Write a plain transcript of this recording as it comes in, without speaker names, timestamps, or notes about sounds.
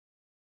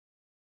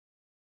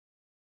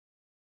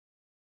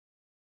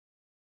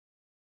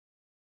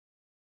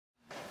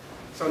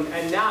So,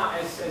 and now,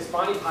 as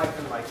Bonnie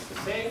Python likes to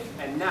say,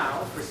 and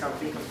now for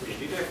something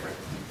completely different.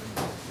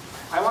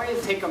 I want you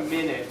to take a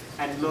minute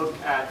and look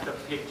at the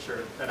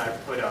picture that I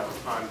put up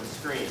on the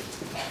screen.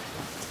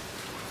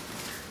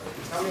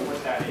 Tell me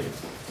what that is.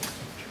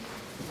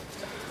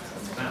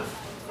 It's a map.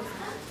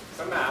 It's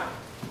a map.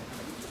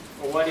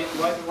 Well,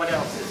 what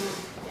else is it?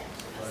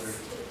 Letter.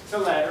 It's a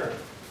letter.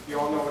 You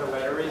all know what a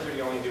letter is, or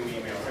you only do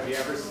emails? Have you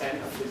ever sent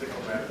a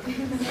physical letter?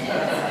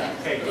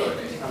 Okay, good.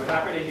 I'm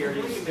happy to hear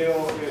there's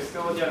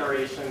still a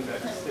generation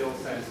that still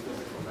sends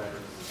physical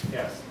letters.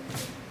 Yes.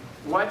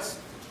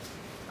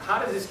 How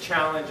does this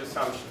challenge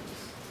assumptions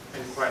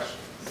and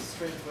questions? It's a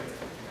strange way to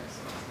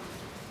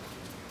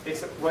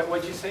address it.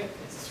 What'd you say?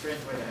 It's a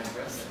strange way to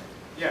address it.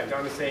 Yeah,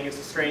 John is saying it's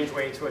a strange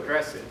way to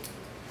address it.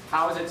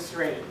 How is it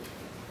strange?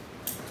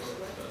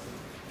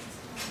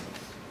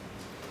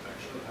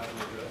 Have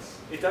an address.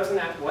 It doesn't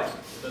have what?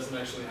 It doesn't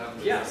actually have an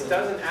address. Yes, it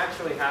doesn't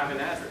actually have an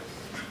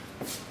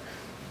address.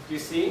 Do you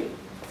see?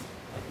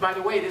 By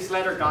the way, this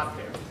letter got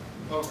there.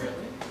 Oh,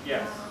 really?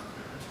 Yes.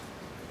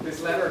 This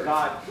letter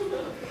got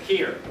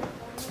here.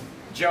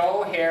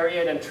 Joe,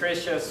 Harriet, and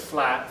Tricia's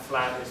flat.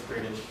 Flat is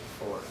British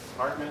for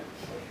apartment.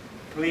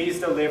 Please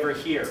deliver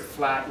here.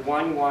 Flat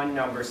 11,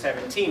 number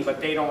 17.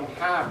 But they don't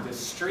have the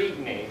street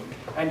name,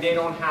 and they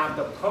don't have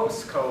the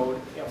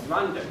postcode of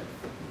London.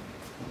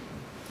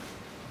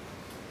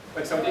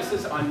 But so this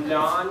is a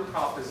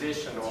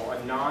non-propositional,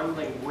 a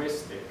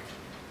non-linguistic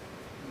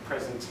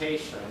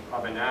presentation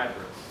of an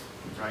address,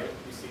 right?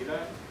 You see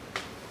that?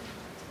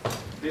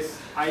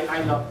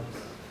 I love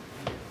this.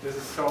 This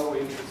is so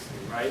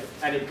interesting, right?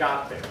 And it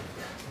got there.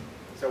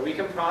 So we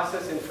can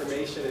process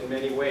information in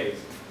many ways.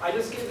 I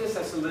just give this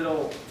as a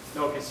little,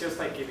 look, it's just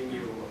like giving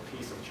you a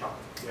piece of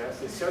chocolate, yes?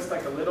 It's just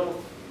like a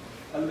little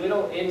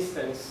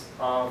instance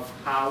of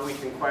how we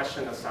can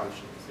question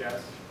assumptions,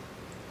 yes?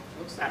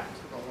 Looks like it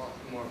took a lot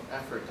more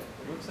effort.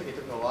 It looks like it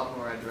took a lot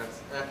more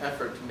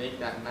effort to make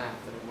that map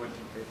than it would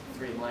to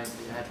 3 lines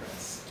of the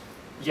address.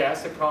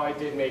 Yes, it probably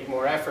did make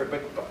more effort,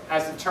 but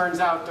as it turns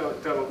out,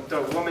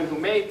 the woman who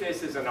made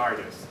this is an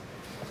artist,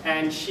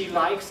 and she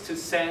likes to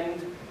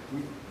send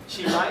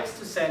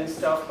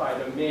stuff by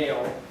the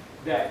mail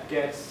that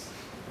gets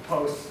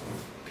post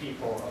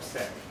people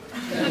upset.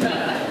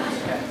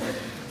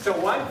 So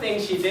one thing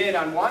she did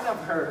on one of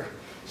her.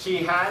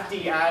 She had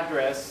the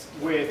address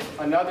with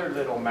another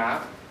little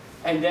map,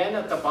 and then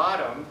at the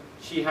bottom,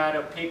 she had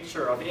a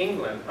picture of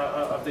England,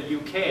 of the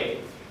UK,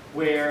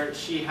 where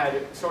she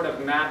had sort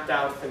of mapped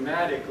out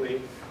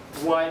thematically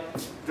what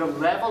the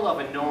level of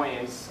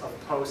annoyance of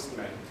post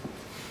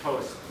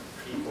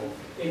people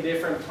in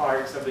different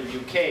parts of the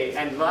UK.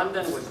 And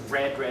London was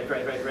red, red,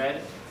 red, red,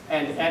 red,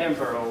 and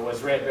Edinburgh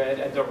was red, red,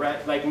 and the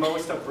red, like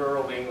most of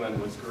rural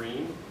England was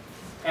green.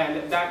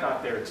 And that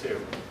got there too.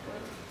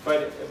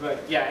 But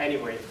yeah,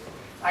 anyway,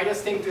 I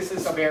just think this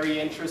is a very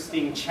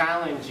interesting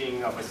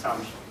challenging of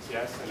assumptions,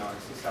 yes, in our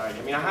society.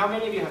 I mean, how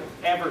many of you have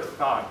ever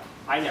thought,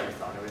 I never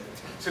thought of it,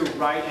 to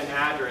write an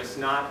address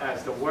not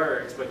as the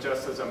words, but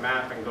just as a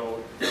map and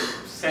go,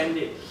 send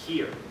it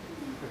here?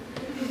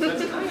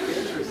 That's kind of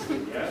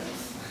interesting, yes?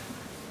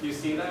 You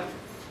see that?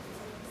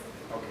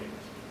 Okay,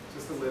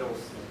 just a little.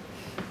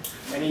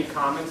 Any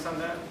comments on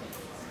that?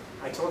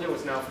 I told you it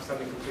was now for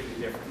something completely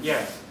different.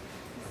 Yes?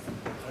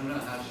 I don't know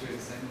how she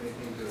would send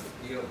anything to a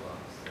P.O.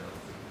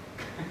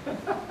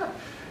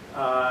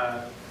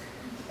 box.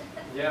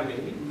 Yeah,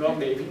 maybe. No,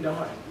 maybe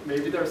not.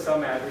 Maybe there are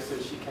some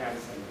addresses she can't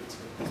send it to.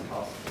 It's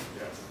possible.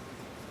 Yes.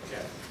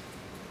 Yes.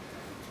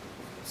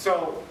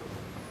 So,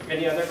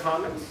 any other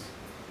comments?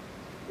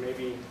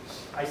 Maybe.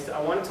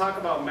 I want to talk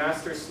about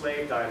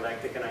master-slave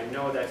dialectic, and I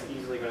know that's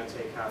easily going to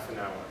take half an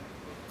hour.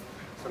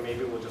 So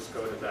maybe we'll just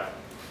go to that.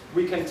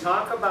 We can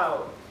talk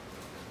about.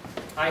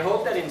 I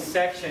hope that in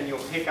section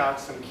you'll pick out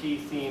some key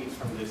themes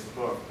from this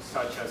book,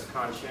 such as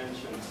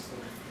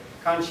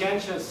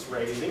conscientious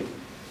raising.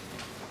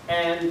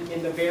 And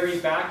in the very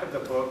back of the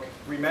book,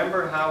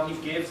 remember how he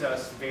gives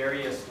us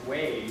various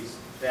ways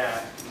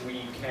that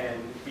we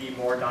can be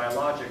more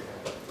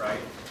dialogical,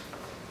 right?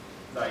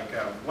 Like,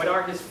 what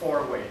are his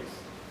 4 ways?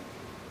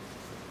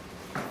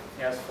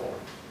 He has 4.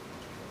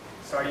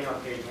 Starting on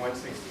page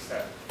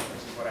 167,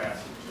 which is what I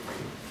asked you to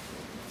read.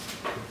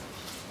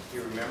 Do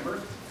you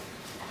remember?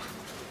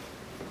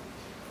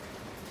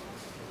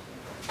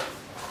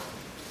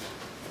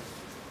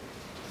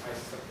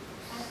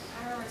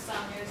 I remember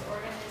some. There's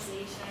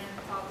organization,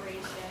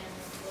 cooperation,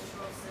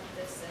 cultural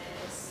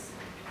synthesis.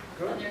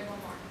 Good. And there's one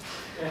more.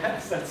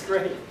 Yes, that's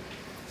great.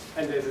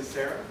 And is it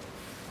Sarah?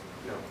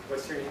 No.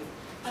 What's your name?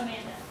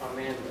 Amanda.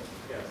 Amanda,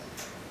 yes.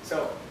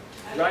 So,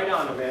 right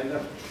on,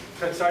 Amanda.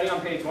 Starting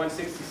on page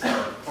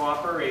 167,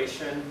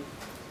 cooperation,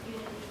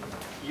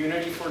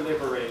 unity for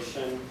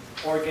liberation,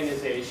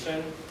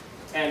 organization,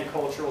 and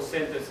cultural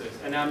synthesis.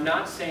 And I'm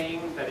not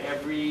saying that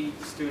every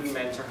student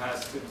mentor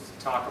has to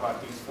talk about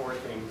these 4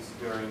 things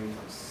during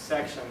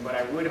section, but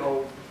I would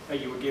hope that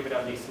you would give it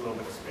at least a little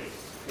bit of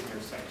space in your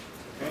sections,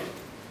 okay?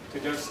 To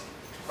just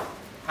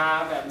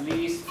have at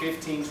least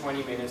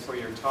 15-20 minutes where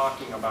you're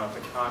talking about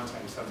the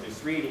contents of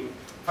this reading,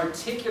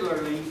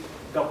 particularly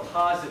the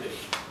positive.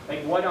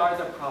 Like, what are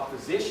the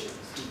propositions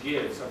he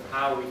gives of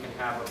how we can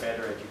have a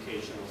better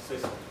educational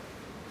system?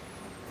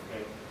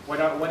 Okay.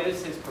 What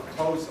is his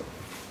proposal?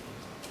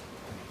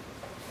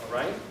 All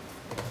right?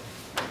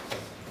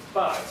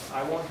 But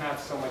I won't have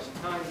so much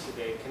time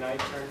today. Can I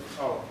turn?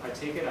 Oh, I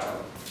take it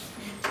out.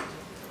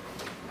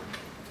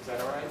 Is that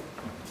all right?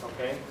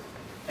 Okay.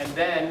 And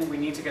then we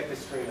need to get the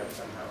screen up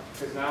somehow,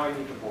 because now I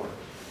need the board.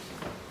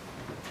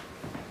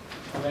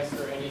 Unless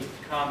there are any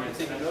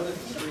comments. I know that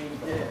the screen.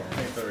 Yeah. I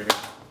think it's over here.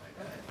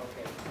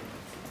 Okay.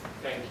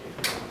 Thank you.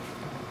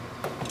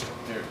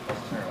 Here,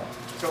 turn it off.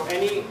 So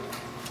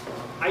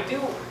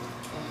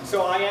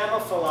so I am a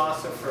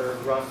philosopher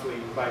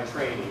roughly by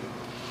training.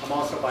 I'm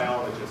also a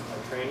biologist by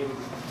training.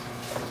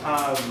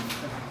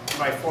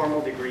 My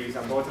formal degrees,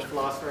 I'm both a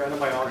philosopher and a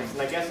biologist,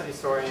 and I guess a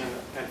historian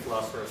and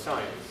philosopher of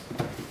science.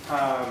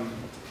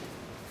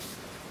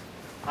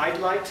 I'd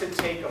like to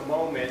take a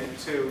moment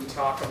to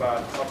talk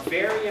about a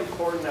very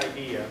important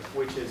idea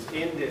which is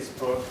in this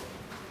book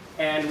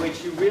and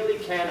which you really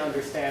can't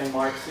understand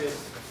Marxist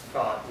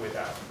thought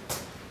without.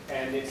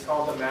 And it's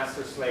called the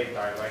master-slave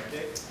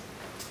dialectic.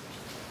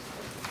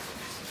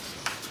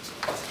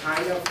 It's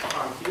kind of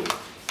funky.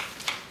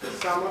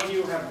 Some of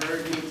you have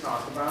heard me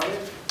talk about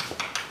it.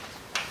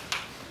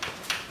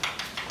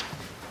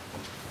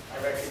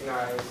 I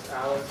recognize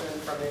Allison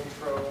from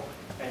intro,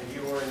 and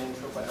you were in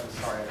intro, but I'm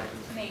sorry.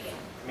 Megan.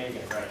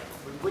 Megan, right.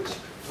 Which,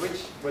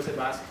 was it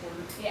last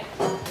quarter? Yeah.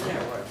 Yeah,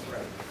 it was,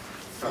 right.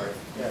 Sorry,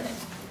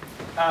 yes.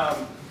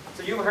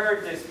 So you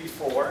heard this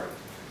before,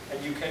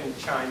 and you can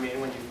chime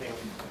in when you think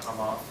I'm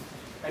off.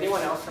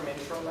 Anyone else from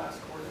intro last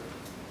quarter?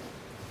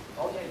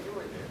 Oh yeah, you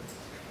were there.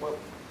 Well,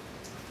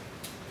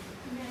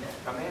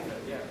 Amanda,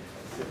 yeah.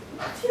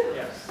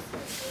 Yes.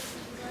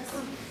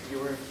 You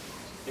were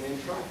in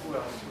intro? Who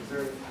else? Was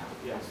there?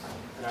 Yes.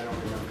 And I don't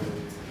remember.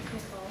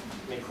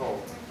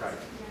 Nicole, right.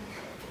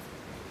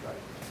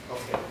 Right.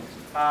 Okay.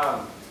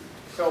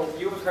 So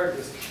you've heard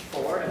this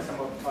before, and some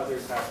of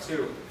others have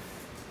too.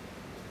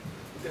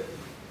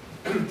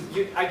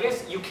 I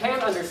guess you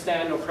can't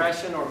understand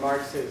oppression or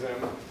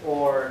Marxism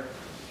or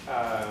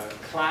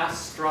class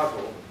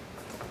struggle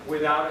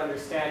without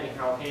understanding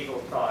how Hegel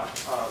thought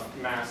of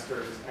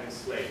masters and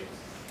slaves.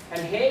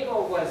 And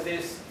Hegel was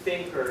this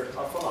thinker,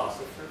 a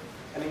philosopher,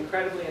 an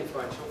incredibly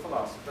influential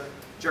philosopher,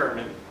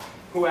 German,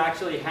 who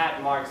actually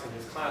had Marx in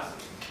his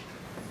classes.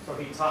 So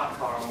he taught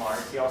Karl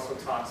Marx. He also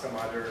taught some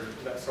other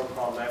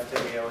so-called left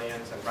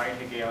Hegelians and right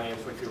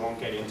Hegelians, which we won't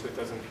get into. It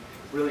doesn't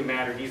really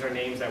matter. These are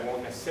names that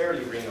won't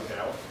necessarily ring a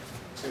bell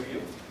to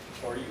you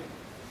or you.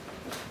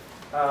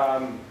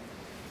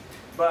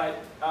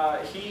 But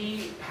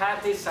he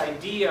had this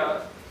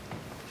idea.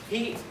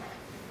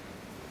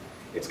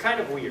 It's kind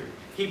of weird.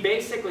 He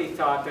basically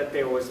thought that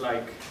there was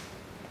like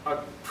a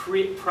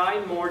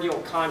primordial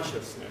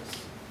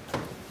consciousness.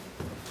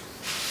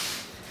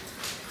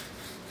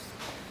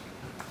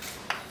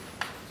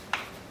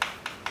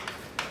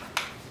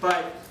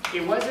 But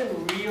it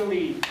wasn't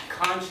really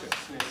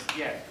consciousness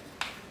yet.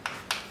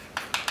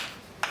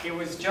 It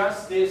was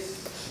just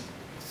this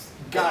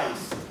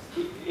Geist.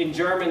 In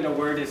German, the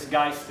word is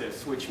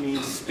Geistes, which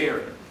means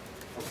spirit.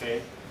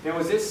 Okay? There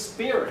was this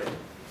spirit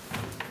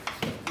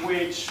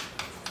which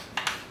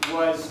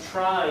was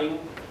trying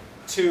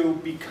to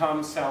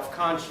become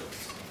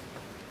self-conscious.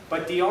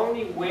 But the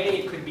only way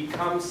it could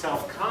become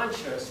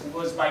self-conscious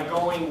was by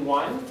going,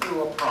 one,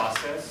 through a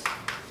process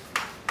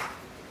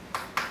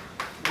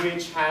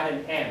which had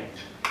an end.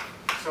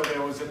 So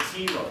there was a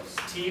telos.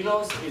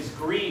 Telos is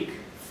Greek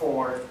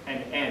for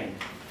an end,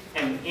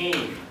 an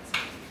aim,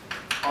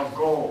 a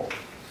goal.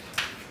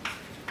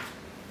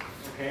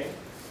 Okay?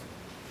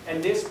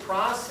 And this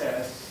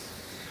process,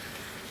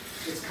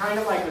 it's kind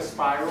of like a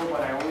spiral,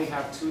 but I only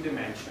have 2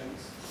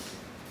 dimensions.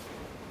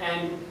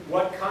 And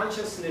what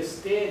consciousness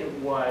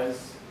did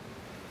was,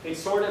 it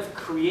sort of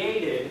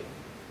created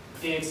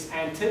its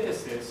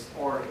antithesis,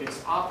 or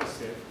its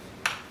opposite,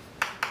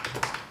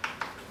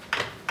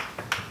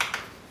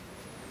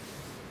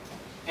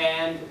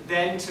 and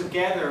then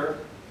together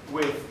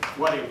with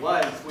what it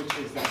was, which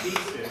is the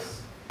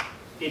thesis,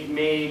 it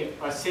made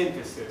a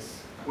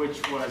synthesis,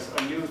 which was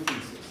a new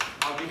thesis.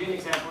 I'll give you an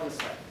example in a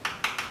second.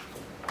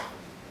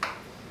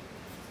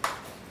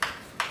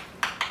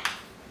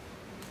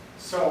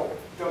 So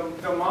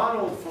the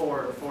model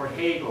for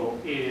Hegel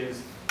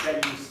is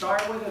that you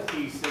start with a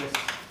thesis,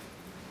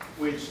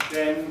 which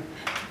then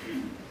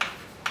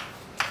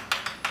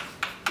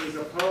is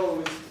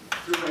opposed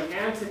through an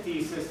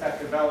antithesis that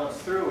develops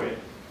through it,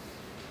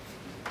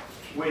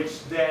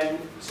 which then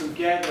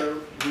together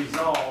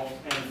resolve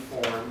and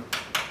form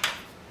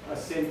a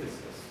synthesis.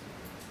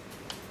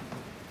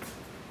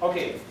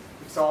 Okay,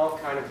 it's all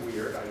kind of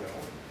weird, I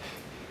know,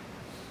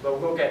 but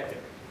we'll get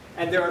there.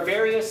 And there are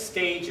various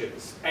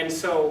stages, and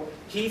so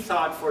he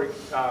thought for,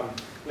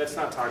 let's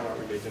not talk about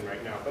religion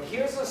right now, but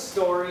here's a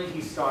story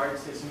he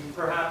starts, his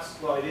perhaps,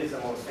 well, it is the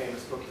most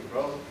famous book he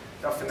wrote,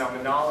 the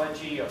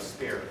phenomenology of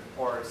spirit,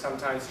 or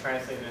sometimes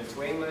translated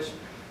into English,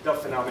 the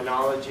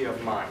phenomenology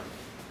of mind.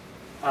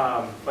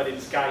 But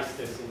it's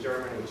Geistes in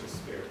German, which is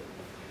spirit.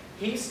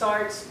 He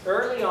starts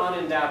early on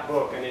in that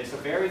book, and it's a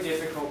very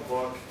difficult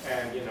book,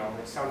 and you know,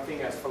 it's something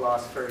as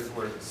philosophers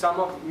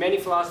many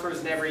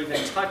philosophers never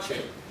even touch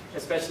it,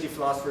 especially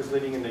philosophers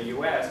living in the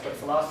US, but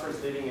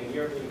philosophers living in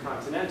Europe, in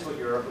continental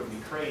Europe, would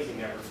be crazy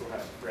never to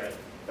have read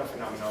the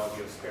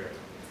phenomenology of spirit.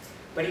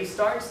 But he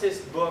starts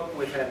this book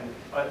with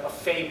a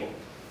fable,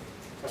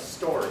 a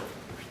story.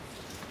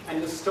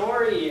 And the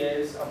story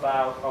is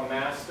about a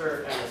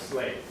master and a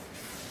slave.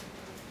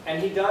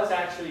 And he does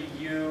actually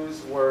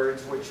use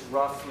words which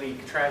roughly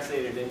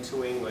translated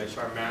into English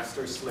are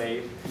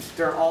master-slave.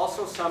 They're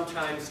also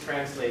sometimes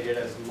translated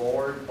as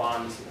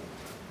lord-bondsman.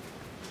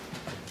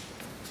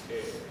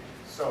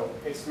 So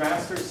it's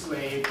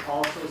master-slave,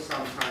 also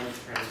sometimes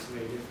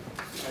translated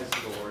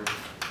as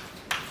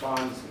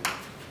lord-bondsman.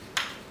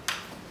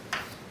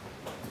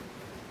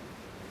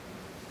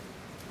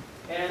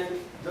 And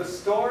the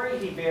story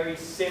he very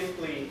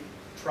simply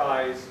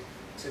tries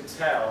to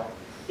tell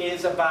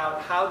is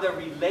about how the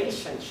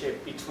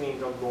relationship between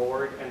the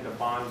lord and the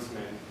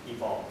bondsman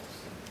evolves.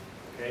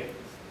 Okay?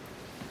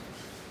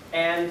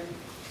 And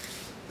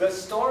the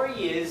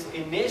story is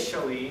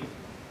initially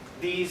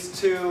these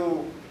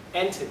two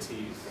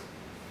entities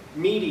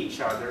meet each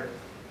other,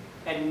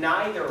 and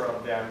neither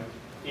of them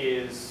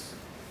is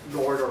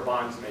lord or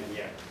bondsman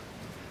yet.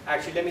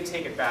 Actually, let me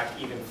take it back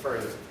even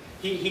further.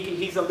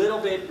 He's a little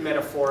bit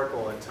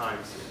metaphorical at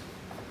times here.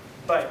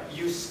 But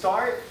you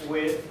start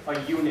with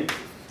a unity.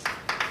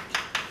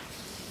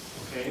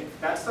 Okay?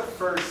 That's the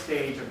first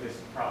stage of this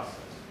process.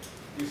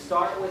 You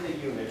start with a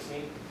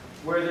unity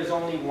where there's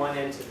only one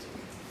entity.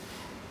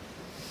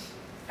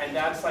 And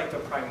that's like the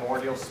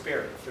primordial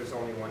spirit. There's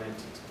only one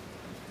entity.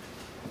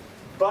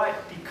 But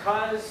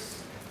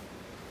because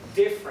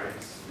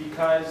difference,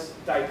 because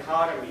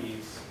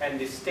dichotomies and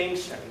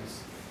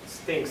distinctions,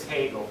 thinks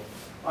Hegel,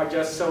 are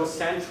just so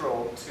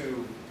central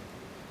to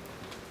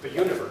the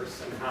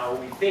universe and how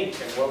we think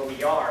and what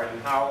we are and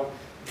how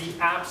the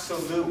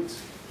absolute,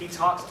 he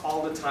talks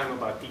all the time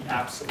about the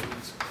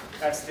absolute.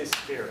 That's this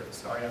spirit.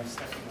 Sorry, I'm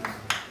stepping on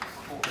the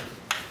cord.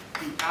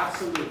 The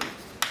absolute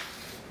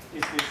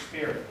is this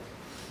spirit.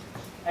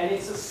 And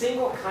it's a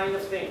single kind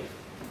of thing.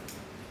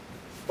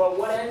 But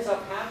what ends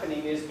up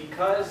happening is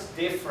because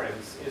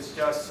difference is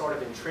just sort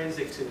of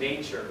intrinsic to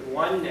nature,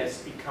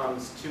 oneness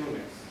becomes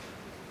two-ness.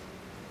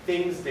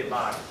 Things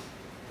divide.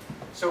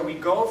 So we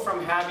go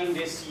from having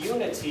this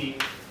unity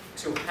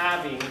to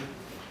having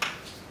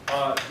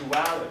a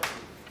duality.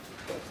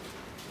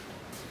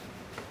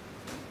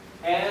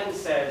 And,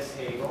 says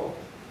Hegel,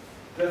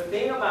 the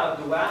thing about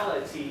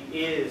duality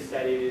is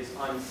that it is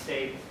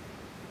unstable.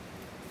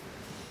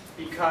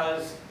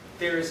 Because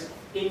there's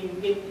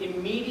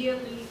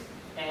immediately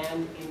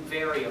and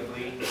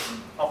invariably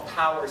a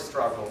power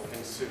struggle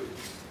ensues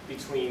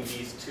between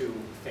these two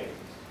things.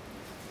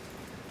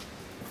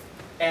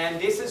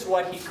 And this is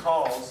what he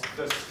calls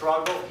the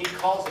struggle, he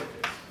calls it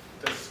this,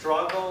 the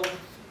struggle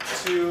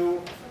to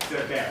the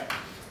death.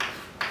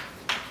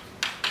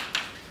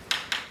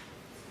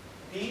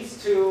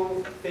 These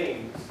two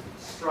things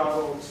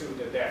struggle to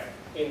the death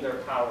in their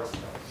power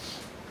struggle.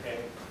 Okay?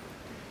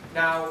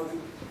 Now,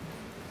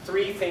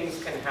 three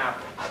things can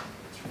happen.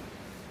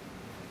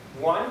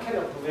 One can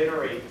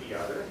obliterate the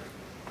other,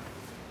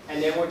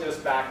 and then we're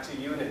just back to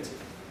unity.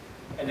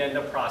 And then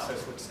the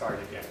process would start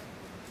again.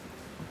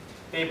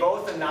 They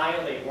both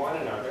annihilate one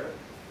another,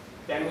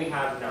 then we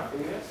have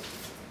nothingness.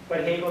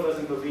 But Hegel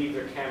doesn't believe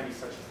there can be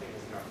such a thing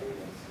as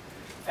nothingness.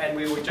 And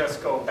we would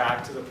just go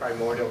back to the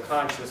primordial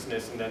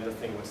consciousness, and then the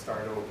thing would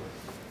start over.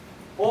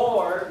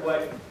 Or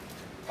what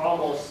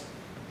almost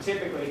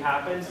typically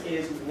happens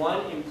is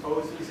one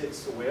imposes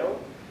its will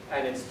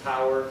and its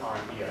power on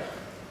the other.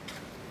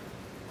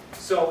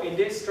 So in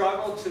this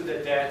struggle to the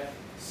death,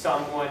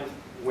 someone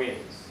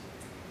wins.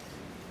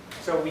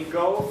 So we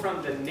go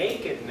from the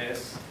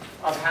nakedness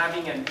of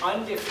having an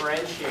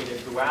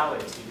undifferentiated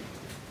duality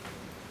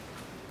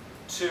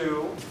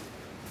to,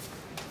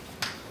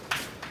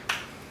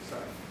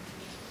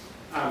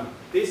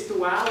 this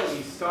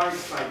duality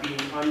starts by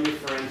being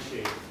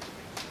undifferentiated.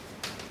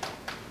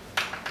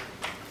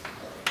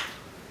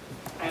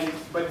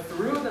 But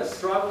through the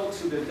struggle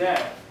to the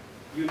death,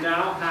 you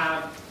now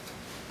have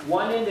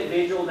one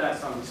individual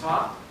that's on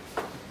top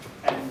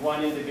and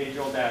one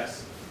individual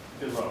that's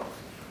below.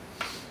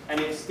 And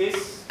it's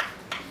this,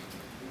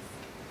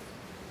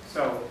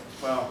 so,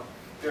 well,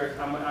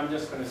 I'm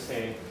just going to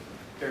say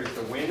there's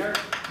the winner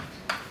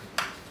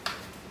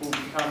who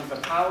becomes the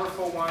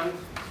powerful one,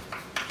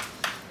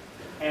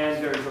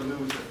 and there's a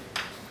loser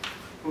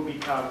who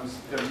becomes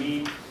the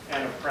meek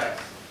and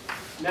oppressed.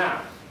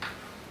 Now,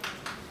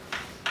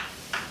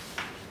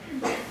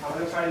 I'm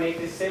going to try and make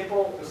this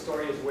simple. The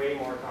story is way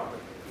more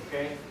complicated,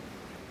 okay?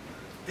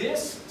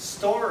 This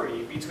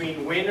story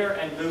between winner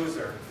and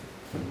loser,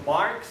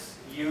 Marx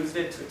used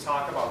it to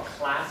talk about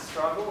class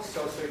struggle,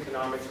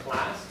 socioeconomic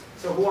class.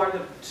 So what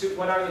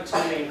are the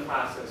two main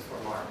classes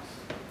for Marx?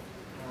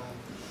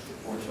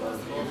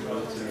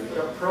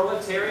 The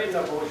proletariat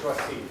and the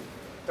bourgeoisie.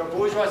 The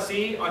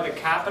bourgeoisie are the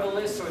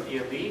capitalists or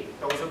the elite.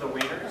 Those are the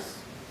winners.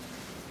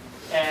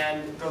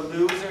 And the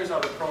losers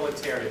are the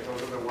proletariat.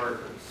 Those are the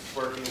workers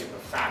working in the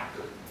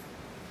factory,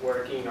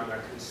 working on the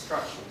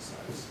construction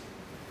sites,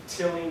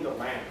 tilling the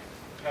land.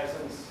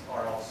 Peasants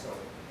are also,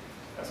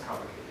 that's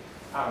complicated.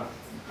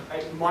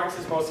 Marx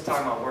is mostly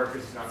talking about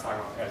workers, he's not talking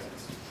about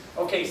peasants.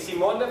 Okay,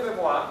 Simone de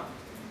Beauvoir.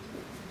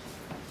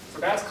 So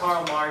that's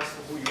Karl Marx,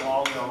 who you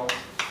all know,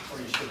 or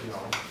you should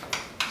know.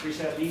 We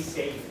should at least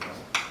say you know.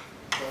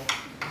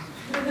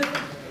 Okay.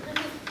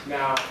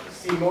 Now,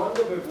 Simone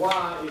de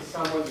Beauvoir is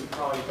someone you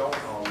probably don't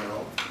all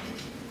know.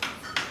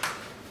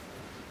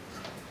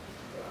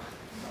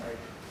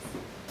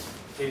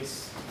 Sorry.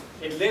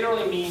 It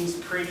literally means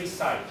pretty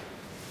sight.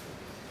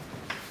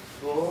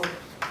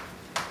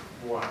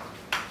 Beauvoir.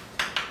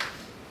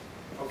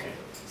 Okay.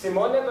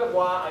 Simone de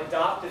Beauvoir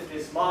adopted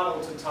this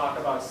model to talk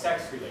about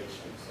sex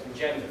relations and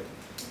gender.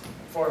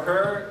 For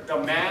her, the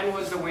man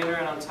was the winner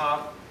and on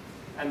top,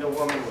 and the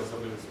woman was the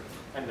loser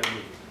and the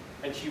meat.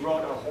 And she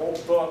wrote a whole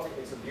book,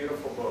 it's a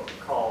beautiful book,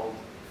 called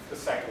The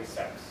Second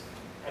Sex.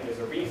 And there's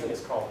a reason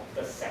it's called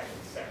The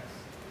Second Sex.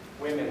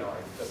 Women are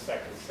the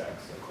second sex,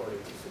 according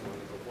to Simone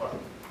de Beauvoir.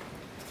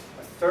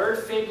 A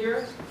third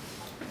figure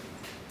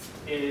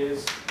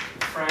is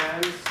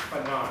Frantz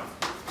Fanon.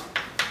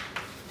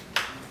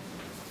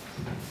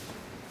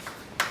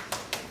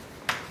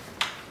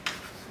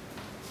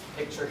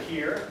 Picture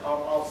here,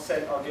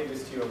 I'll give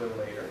this to you a little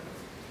later.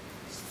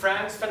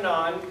 Frantz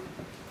Fanon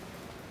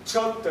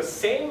took the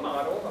same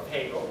model of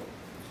Hegel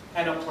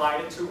and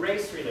applied it to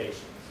race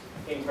relations,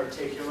 in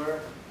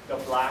particular the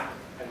black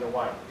and the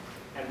white.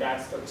 And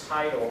that's the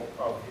title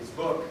of his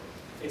book.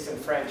 It's in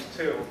French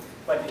too,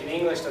 but in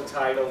English the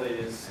title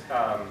is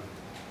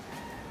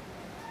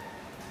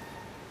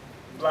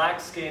Black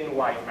Skin,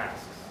 White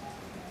Masks.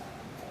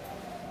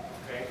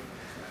 Okay?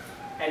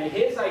 And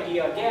his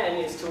idea, again,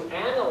 is to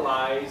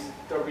analyze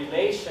the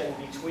relation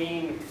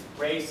between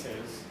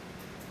races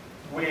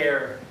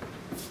where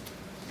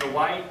the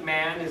white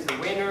man is the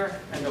winner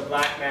and the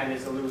black man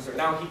is the loser.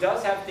 Now, he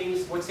does have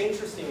things, what's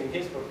interesting in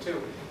his book,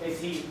 too, is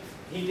he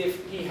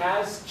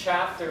has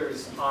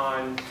chapters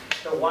on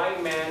the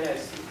white man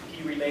as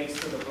he relates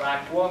to the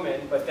black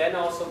woman, but then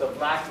also the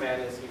black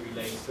man as he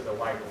relates to the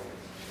white woman.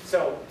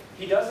 So,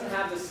 he doesn't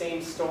have the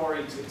same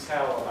story to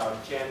tell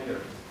about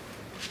gender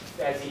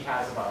as he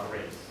has about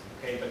race.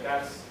 Okay, but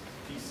that's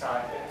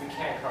beside, we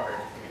can't cover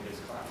everything in this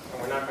class,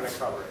 and we're not going to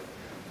cover it.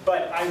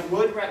 But I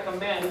would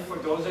recommend, for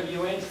those of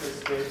you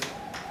interested,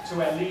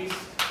 to at least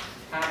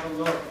have a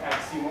look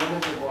at Simone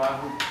de Beauvoir,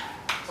 who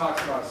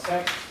talks about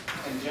sex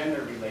and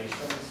gender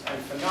relations,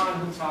 and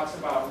Fanon, who talks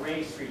about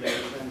race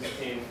relations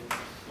in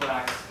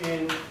Black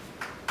Skin,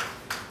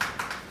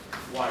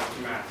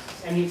 White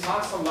Masks. And he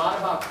talks a lot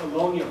about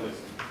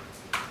colonialism,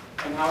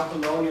 and how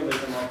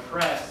colonialism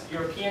oppressed,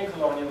 European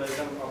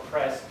colonialism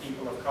oppressed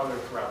people of color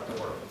throughout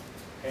the world.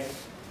 Okay?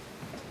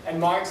 And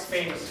Marx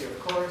famously, of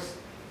course,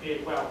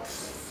 well,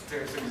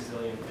 there's a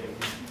gazillion things.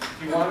 If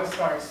you want to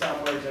start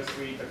somewhere, just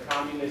read the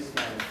Communist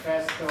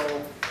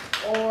Manifesto,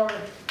 or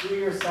do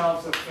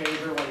yourselves a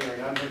favor when you're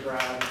an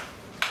undergrad,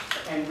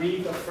 and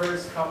read the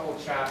first couple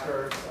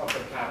chapters of The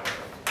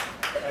Capital.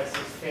 That's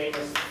his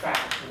famous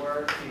fact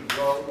work he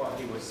wrote while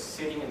he was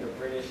sitting in the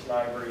British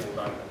Library in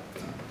London.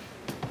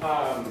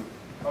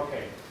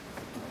 Okay,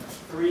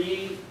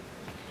 3,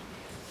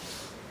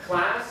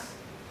 class,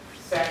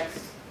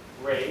 sex,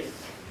 race,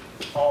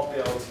 all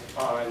built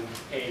on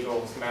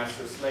Hegel's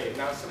master-slave.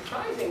 Now,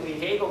 surprisingly,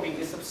 Hegel, being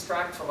this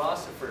abstract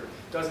philosopher,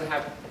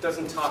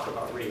 doesn't talk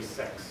about race,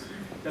 sex.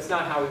 That's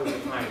not how he was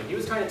defining it. He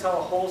was trying to tell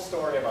a whole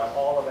story about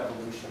all of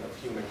evolution of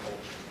human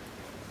culture.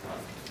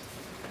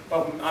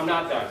 But I'm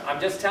not done. I'm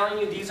just telling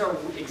you these are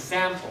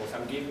examples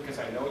I'm giving because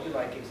I know you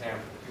like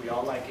examples. We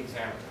all like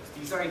examples.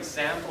 These are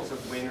examples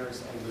of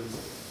winners and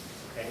losers.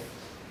 Okay?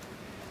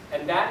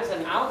 And that is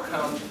an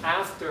outcome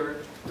after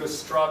the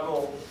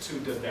struggle to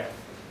the death.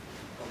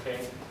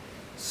 Okay?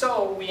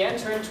 So we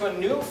enter into a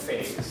new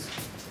phase.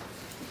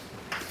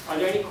 Are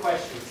there any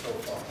questions so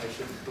far? I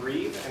should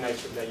breathe and I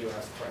should let you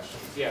ask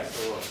questions.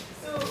 Yes, there will.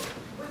 So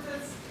with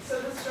this,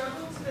 so the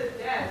struggle to the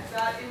death,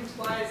 that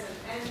implies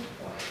an end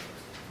point.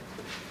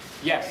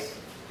 Yes.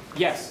 Right?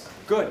 Yes.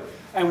 Good.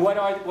 And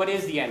what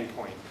is the end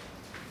point?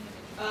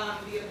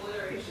 The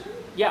obliteration?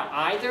 Yeah,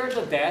 either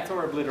the death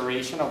or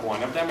obliteration of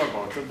one of them or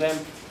both of them,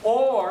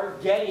 or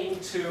getting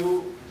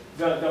to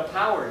the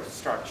power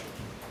structure.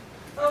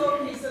 Oh,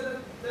 okay, so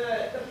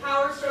the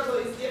power struggle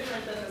is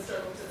different than the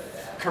struggle to the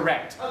death.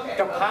 Correct. Okay.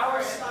 The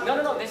power,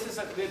 no,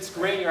 it's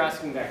great you're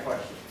asking that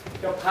question.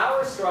 The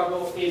power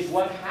struggle is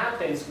what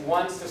happens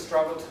once the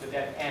struggle to the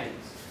death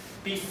ends.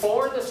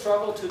 Before the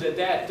struggle to the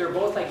death, they're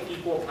both like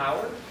equal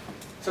power,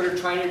 so they're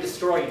trying to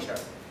destroy each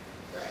other.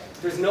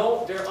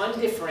 Right. They're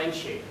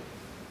undifferentiated.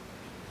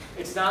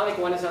 It's not like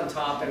one is on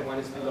top and one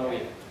is below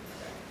you.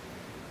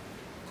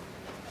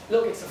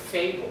 Look, it's a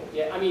fable.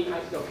 Yeah, I mean,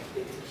 look,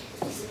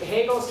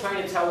 Hegel's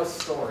trying to tell a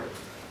story.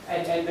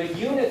 And the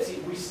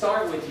unity, we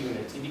start with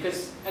unity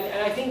because,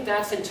 and I think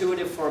that's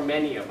intuitive for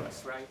many of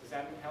us, right? Does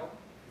that help?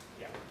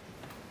 Yeah.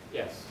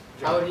 Yes.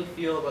 How would you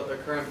feel about the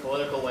current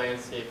political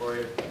landscape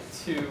where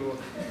two...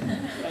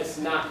 Let's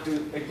not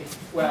do,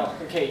 well,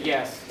 okay,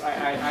 yes.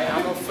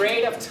 I'm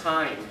afraid of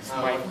time.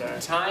 Okay.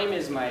 Time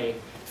is my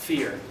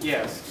fear,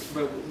 yes.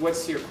 But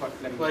what's your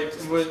question? Like,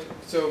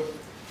 so,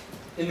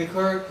 in the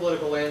current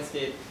political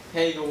landscape,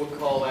 Hegel would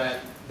call that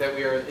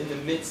we are in the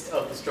midst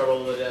of the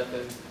struggle to the death,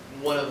 and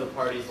one of the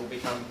parties will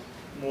become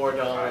more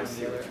dominant than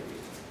the other.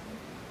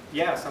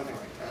 Yeah, something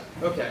like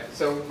that. Okay,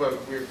 so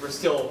but we're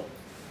still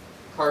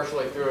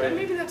partially through And it.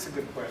 maybe that's a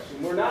good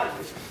question.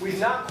 We've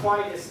not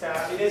quite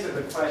established, it is a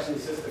good question,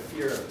 it's just the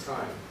fear of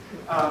time.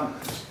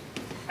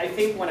 I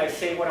think when I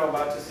say what I'm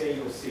about to say,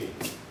 you'll see.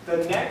 The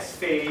next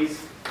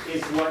phase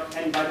is what,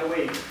 and by the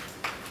way,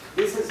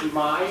 this is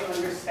my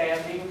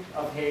understanding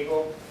of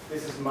Hegel.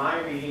 This is my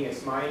reading,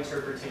 it's my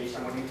interpretation.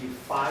 I'm going to give you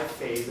 5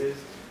 phases,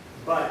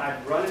 but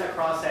I've run it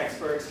across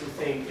experts who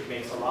think it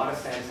makes a lot of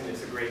sense and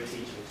it's a great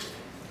teaching tool.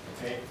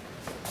 Okay?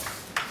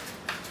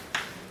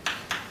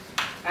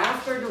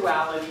 After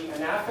duality,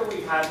 and after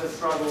we've had the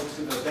struggle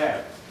to the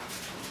death,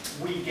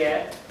 we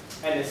get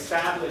an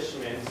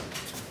establishment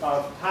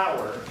of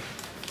power.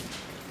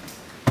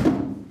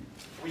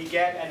 We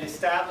get an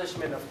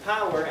establishment of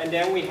power, and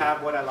then we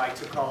have what I like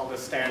to call the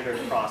standard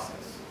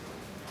process.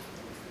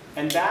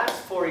 And that's,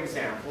 for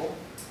example,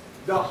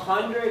 the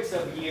hundreds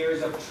of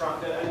years of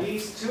triumph, at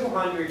least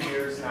 200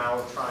 years now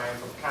of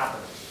triumph of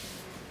capitalism,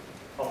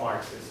 a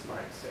Marxist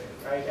might say,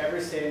 right?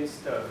 Ever since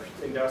the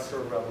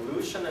Industrial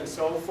Revolution and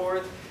so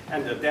forth,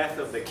 and the death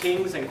of the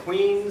kings and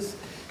queens,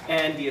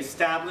 and the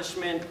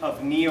establishment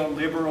of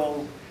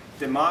neoliberal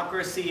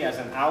democracy as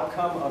an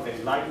outcome of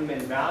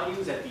Enlightenment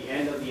values at the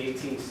end of the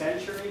 18th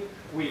century,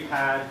 we've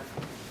had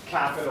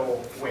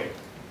capital win.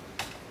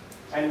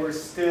 And we're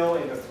still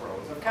in the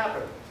throes of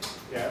capital,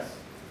 yes?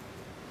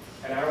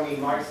 And I don't mean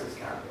Marxist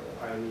capital,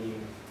 I mean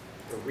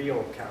the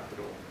real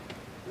capital.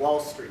 Wall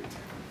Street,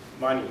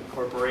 money,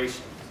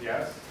 corporations,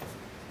 yes?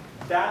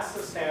 That's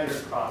the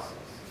standard process.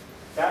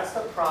 That's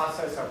the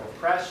process of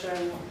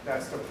oppression,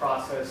 that's the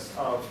process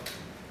of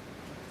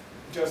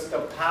just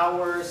the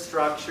power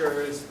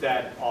structures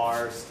that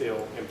are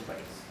still in place,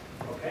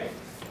 okay?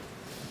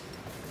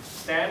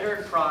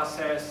 Standard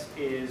process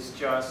is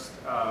just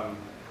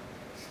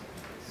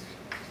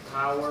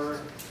power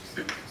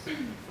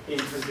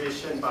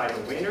imposition by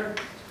the winner.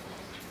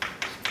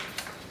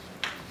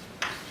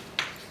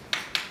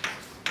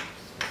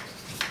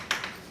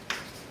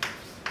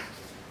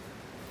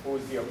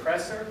 Who's the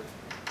oppressor?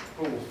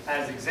 Who,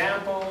 as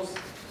examples,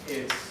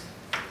 it's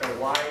the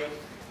white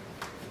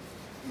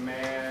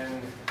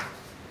man,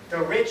 the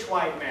rich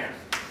white man,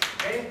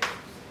 okay?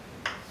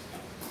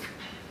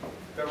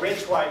 The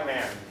rich white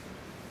man,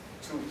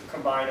 to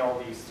combine all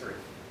these 3.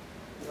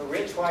 The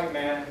rich white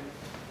man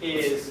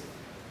is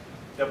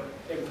the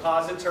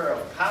impositor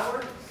of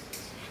power,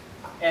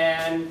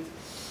 and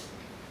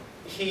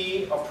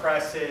he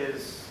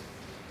oppresses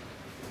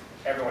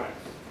everyone else.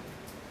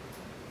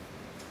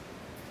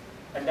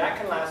 And that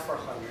can last for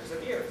hundreds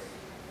of years.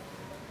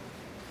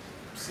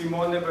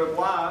 Simone de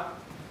Beauvoir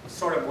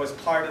sort of was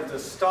part of the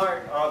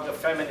start of the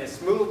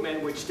feminist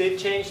movement, which did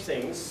change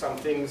things. Some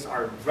things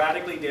are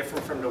radically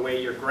different from the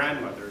way your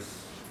grandmothers,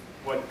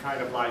 what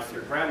kind of life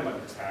your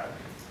grandmothers had.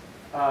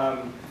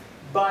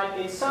 But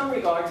in some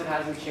regards, it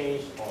hasn't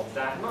changed all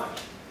that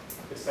much,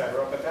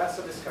 etc. But that's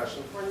a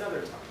discussion for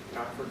another time,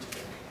 not for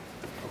today.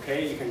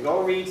 Okay, you can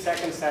go read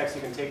Second Sex,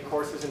 you can take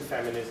courses in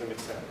feminism,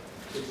 etc.,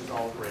 which is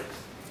all great.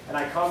 And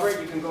I cover it,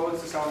 you can go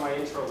into some of my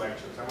intro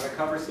lectures. I'm going to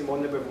cover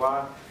Simone de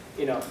Beauvoir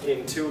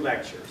in 2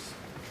 lectures.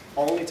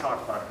 Only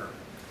talk about her.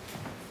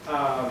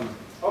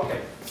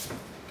 Okay,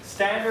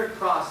 standard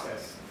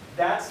process.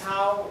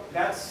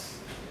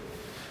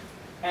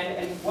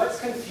 And what's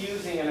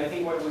confusing, and I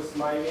think what was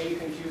maybe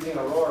confusing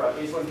Aurora,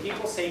 is when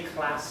people say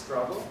class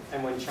struggle,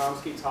 and when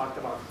Chomsky talked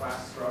about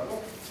class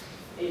struggle,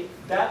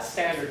 that's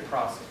standard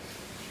process.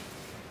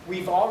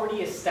 We've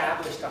already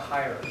established a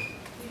hierarchy.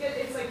 Because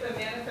it's like the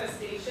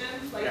manifestation,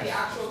 like Yes. the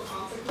actual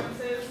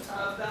consequences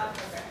of that.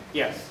 Okay.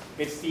 Yes,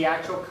 it's the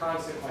actual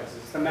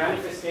consequences, the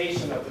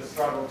manifestation of the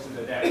struggle to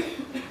the death.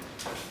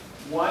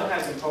 One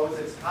has imposed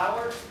its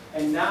power,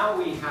 and now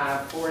we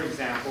have, for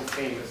example,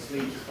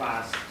 famously,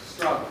 class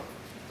struggle.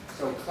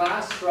 So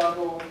class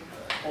struggle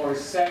or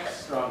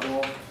sex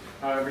struggle,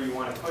 however you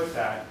want to put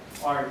that,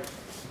 are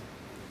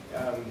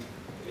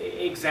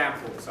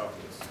examples of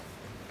this.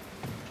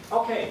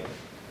 Okay,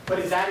 but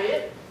is that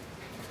it?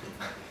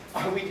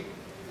 Are we,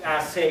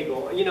 asked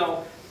Hegel,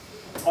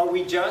 are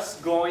we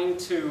just going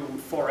to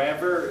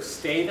forever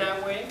stay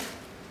that way?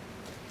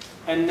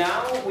 And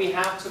now we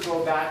have to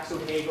go back to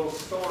Hegel's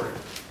story.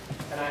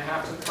 And I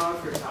have to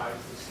concretize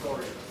the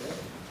story of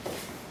it.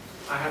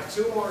 I have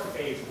 2 more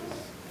phases.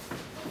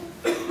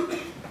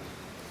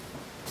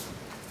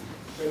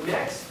 The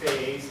next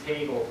phase,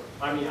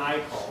 I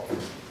call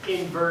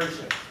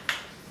inversion.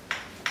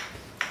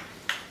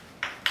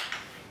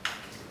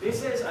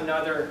 This is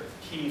another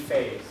key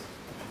phase.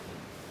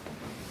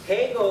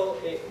 Hegel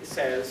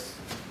says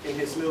in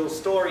his little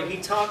story,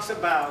 he talks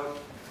about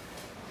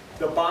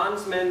the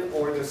bondsman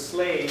or the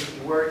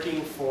slave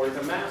working for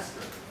the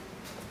master.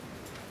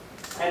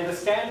 And the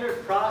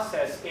standard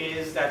process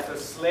is that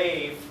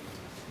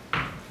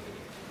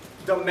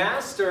the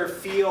master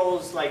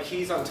feels like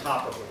he's on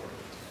top of the world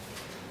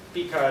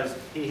because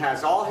he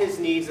has all his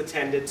needs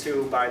attended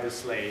to by the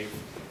slave.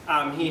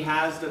 He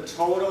has the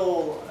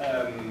total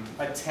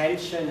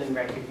attention and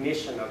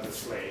recognition of the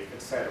slave,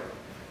 etc.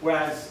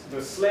 Whereas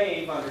the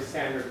slave, under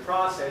standard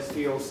process,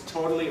 feels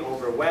totally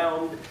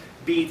overwhelmed,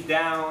 beat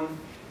down,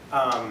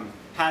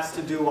 has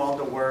to do all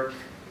the work,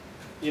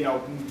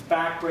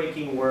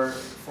 backbreaking work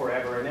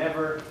forever and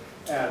ever,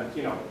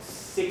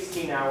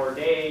 16-hour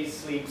days,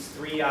 sleeps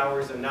 3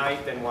 hours a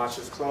night, then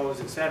washes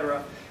clothes,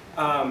 etc.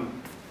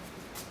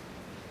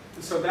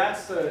 So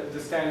that's the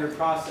standard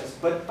process.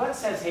 But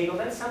says Hegel,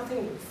 then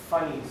something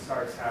funny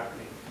starts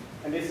happening.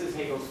 And this is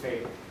Hegel's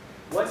favorite.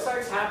 What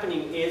starts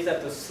happening is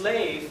that the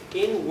slave,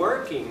 in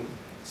working,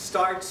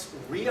 starts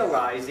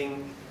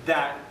realizing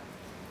that,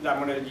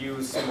 I'm going to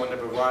use Simone de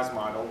Beauvoir's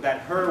model,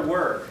 that her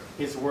work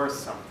is worth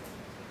something.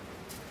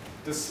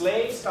 The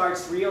slave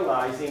starts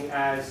realizing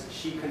as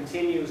she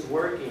continues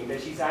working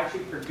that she's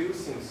actually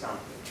producing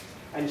something.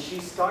 And she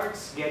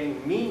starts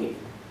getting meaning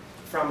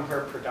from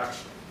her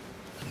production.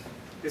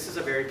 This is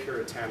a very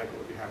puritanical,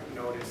 if you haven't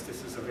noticed.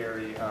 This is a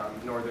very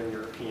Northern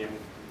European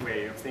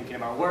way of thinking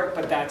about work,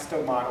 but that's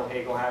the model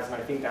Hegel has, and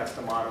I think that's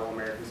the model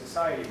American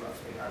society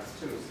roughly has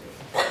too.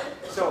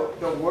 So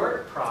the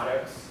work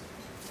products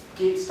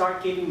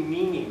start giving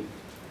meaning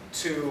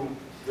to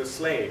the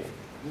slave.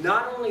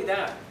 Not only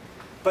that,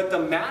 but the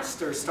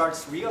master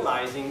starts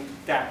realizing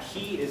that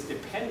he is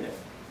dependent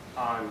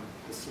on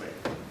the slave.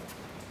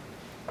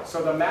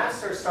 So the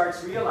master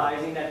starts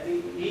realizing that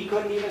he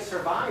couldn't even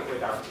survive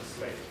without the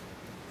slave,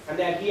 and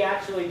that he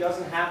actually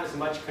doesn't have as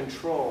much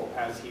control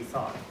as he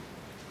thought,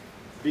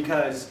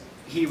 because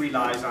he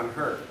relies on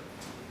her.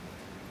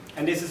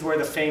 And this is where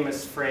the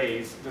famous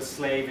phrase, "the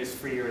slave is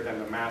freer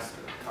than the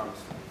master," comes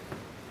from.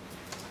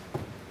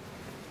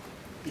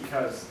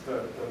 Because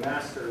the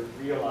master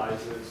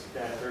realizes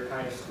that they're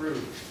kind of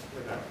screwed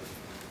without the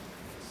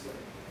slave.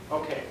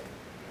 Okay,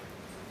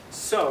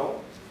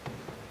 so,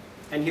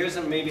 and here's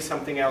maybe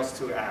something else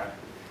to add.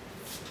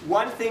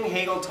 One thing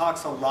Hegel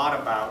talks a lot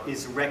about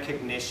is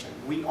recognition.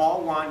 We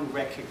all want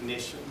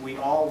recognition. We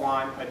all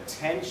want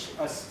attention,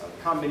 a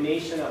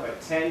combination of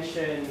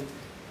attention,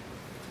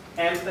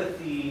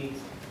 empathy,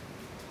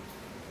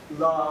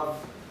 love,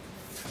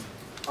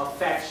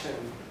 affection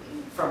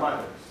from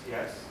others,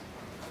 yes?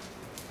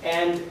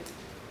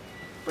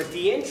 But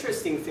the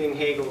interesting thing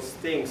Hegel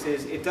thinks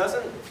is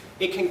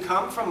it can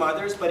come from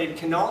others, but it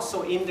can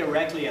also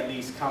indirectly at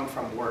least come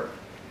from work.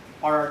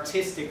 Our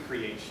artistic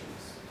creations,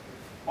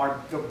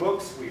 the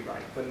books we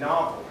write, the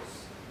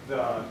novels,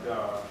 the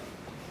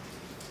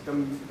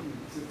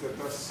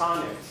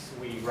sonnets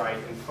we write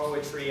in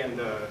poetry, and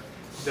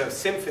the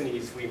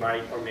symphonies we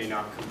write or may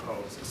not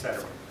compose,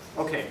 etc.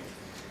 Okay.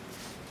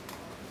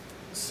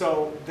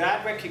 So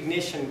that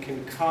recognition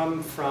can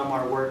come from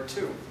our work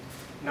too,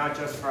 not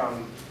just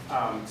from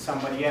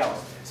somebody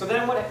else. So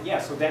then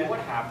what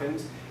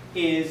happens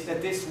is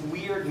that this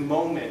weird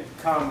moment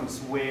comes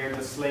where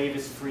the slave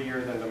is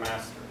freer than the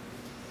master.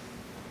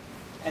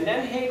 And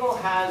then Hegel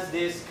has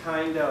this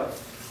kind of,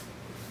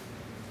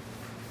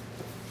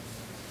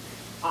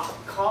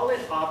 call it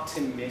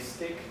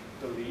optimistic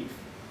belief,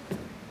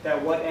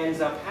 that what ends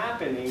up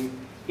happening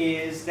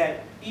is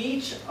that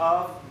each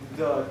of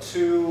the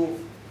two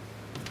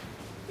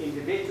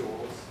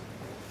individuals,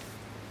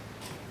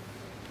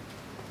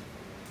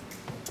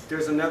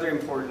 there's another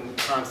important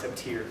concept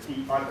here,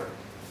 the other.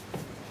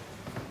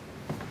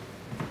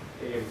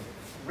 A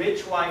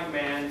rich white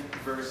man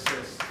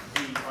versus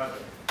the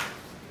other.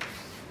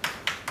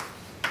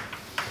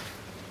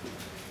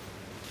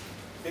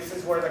 This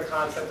is where the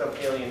concept of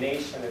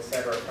alienation,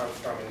 etc., comes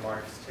from in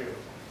Marx too.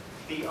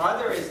 The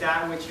other is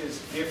that which is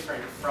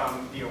different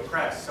from the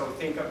oppressed. So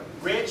think of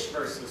rich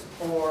versus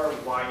poor,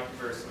 white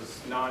versus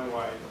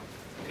non-white.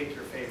 Pick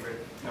your favorite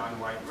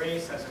non-white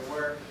race, as it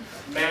were.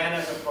 Man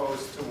as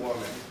opposed to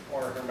woman,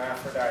 or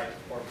hermaphrodite,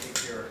 or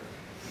pick your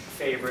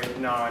favorite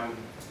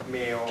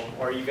non-male,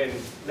 or even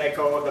let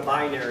go of the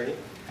binary,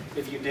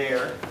 if you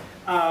dare.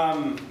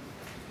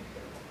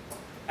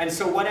 And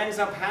so what ends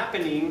up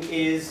happening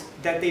is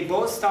that they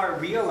both start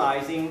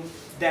realizing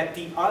that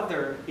the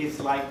other is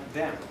like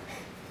them.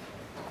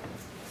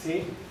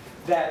 See?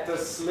 That the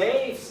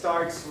slave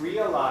starts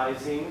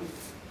realizing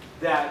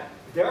that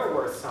they're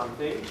worth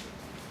something,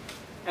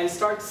 and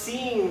starts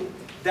seeing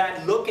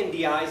that look in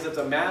the eyes of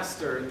the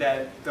master,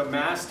 that the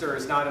master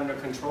is not under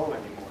control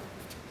anymore.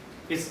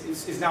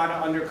 Is not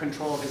under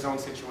control of his own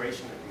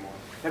situation anymore.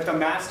 That the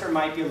master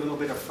might be a little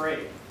bit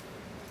afraid.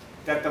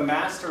 That the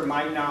master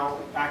might now,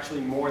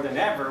 actually more than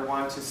ever,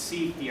 want to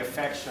seek the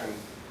affection,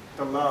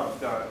 the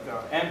love, the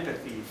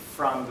empathy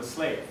from the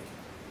slave.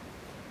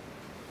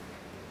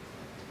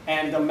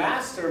 And the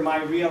master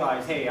might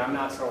realize, hey, I'm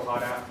not so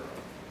hot after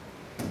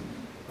all.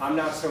 I'm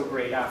not so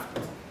great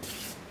after all.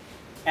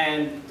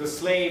 And the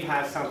slave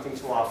has something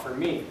to offer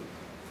me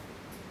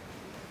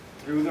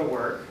through the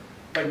work,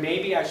 but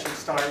maybe I should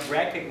start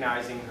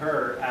recognizing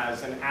her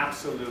as an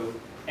absolute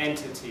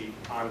entity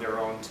on their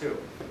own too.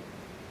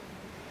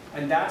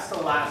 And that's the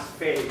last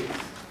phase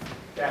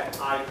that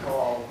I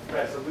call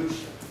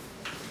resolution.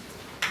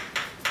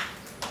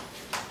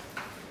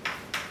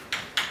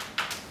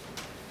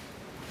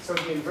 So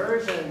the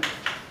inversion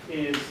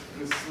is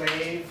the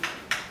slave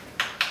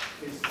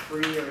is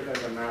freer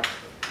than the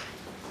master.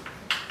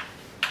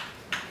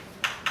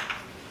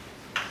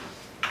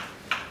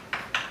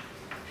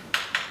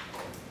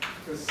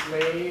 The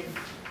slave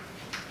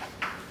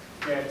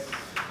gets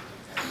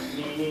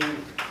meaning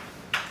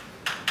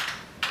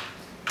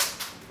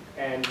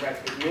and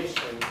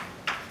recognition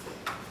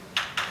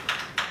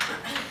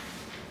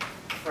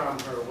from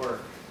her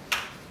work.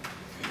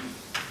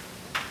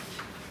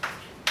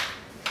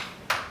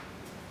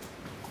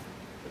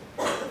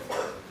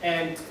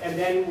 And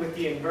then with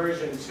the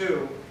inversion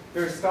too,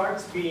 there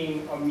starts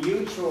being a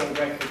mutual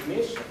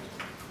recognition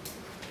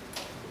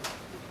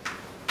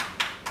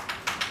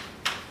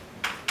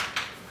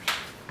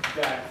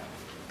that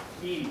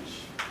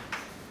each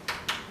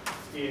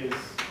is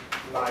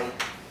like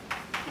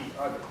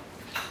the other.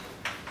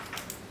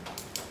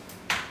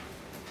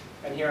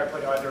 And here I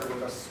put other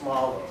with a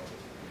small o,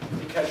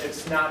 because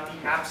it's not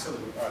the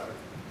absolute other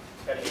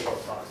that Hegel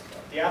talks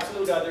about. The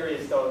absolute other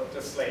is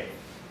the slave.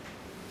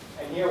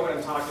 And here what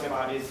I'm talking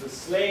about is the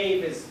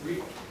slave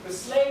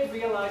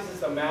realizes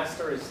the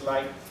master is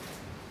like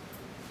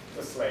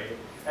the slave,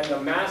 and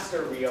the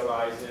master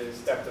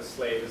realizes that the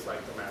slave is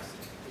like the master.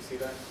 You see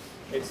that?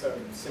 It's a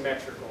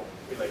symmetrical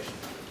relationship.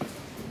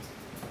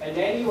 And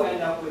then you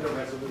end up with a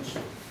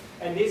resolution.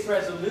 And this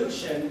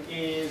resolution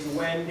is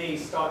when they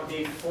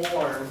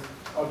form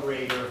a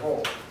greater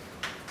whole.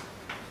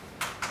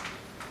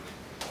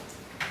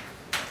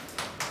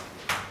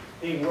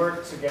 They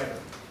work together.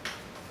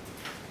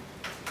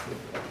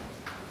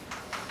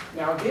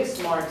 Now this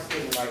Marx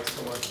didn't like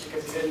so much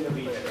because he didn't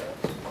believe it.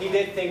 He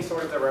did think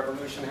sort of the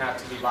revolution had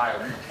to be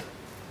violent.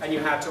 And you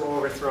had to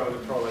overthrow the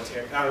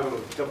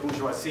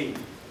bourgeoisie.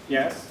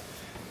 Yes?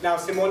 Now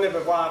Simone de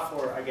Beauvoir,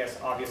 for I guess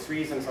obvious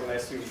reasons,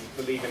 unless you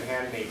believe in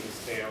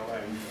Handmaid's Tale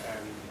and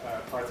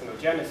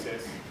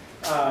parthenogenesis,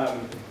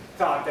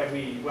 thought that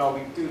we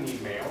do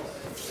need males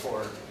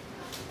for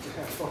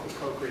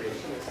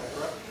procreation,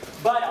 etc.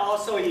 But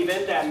also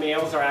even that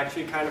males are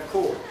actually kind of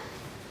cool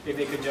if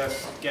they could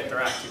just get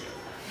their act together.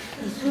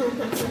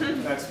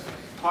 That's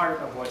part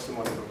of what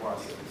Simone de Beauvoir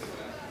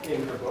says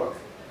in her book.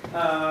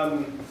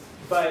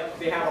 But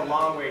they have a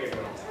long way to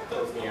go,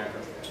 those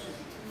Neanderthals.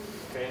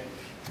 Okay?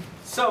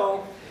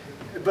 So,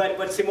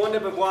 but Simone de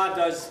Beauvoir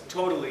does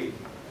totally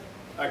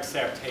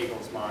accept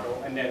Hegel's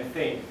model and then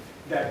think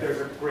that there's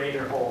a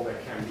greater whole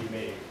that can be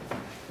made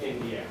in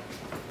the end.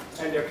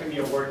 And there can be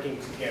a working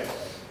together.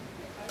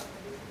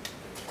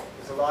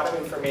 There's a lot of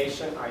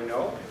information, I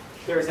know.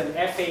 There's an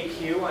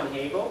FAQ on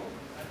Hegel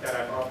that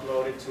I've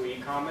uploaded to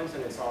eCommons,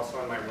 and it's also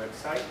on my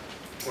website,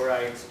 where I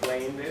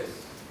explain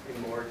this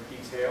in more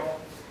detail.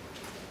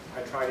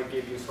 I try to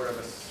give you sort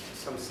of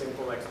some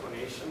simple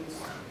explanations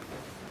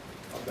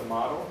of the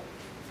model.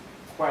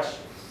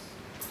 Questions?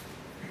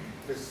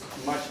 There's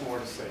much more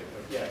to say,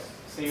 but yes.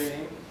 Say your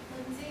name?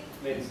 Lindsay?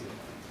 Lindsay.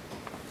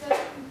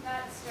 Doesn't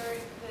that start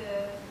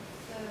the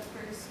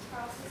first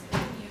process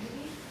of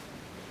unity?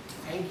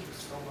 Thank you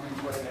so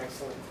much. What an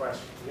excellent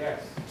question.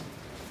 Yes.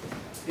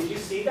 Did you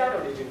see that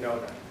or did you know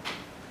that?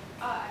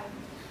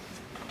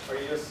 Are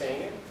you just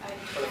saying it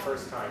for the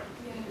first time?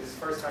 Yeah. Is this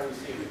the first time you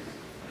see this?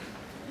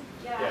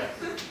 Yeah.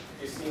 Yes.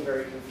 You seem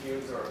very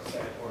confused or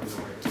upset or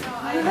annoyed. No,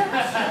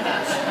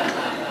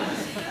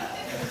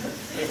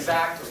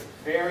 Exactly.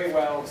 Very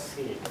well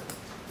seen.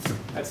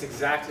 That's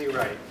exactly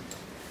right.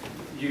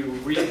 You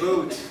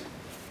reboot.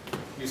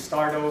 You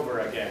start over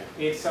again.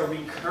 It's a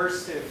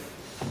recursive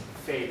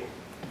fable.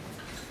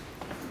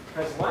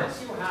 Because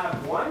once you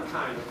have one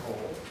kind of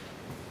whole,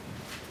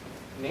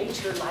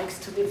 nature likes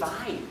to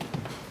divide.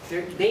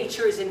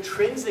 Nature is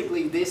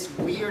intrinsically this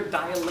weird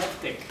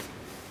dialectic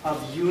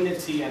of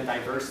unity and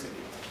diversity,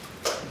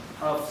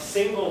 of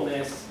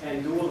singleness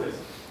and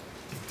dualism.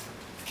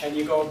 And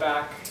you go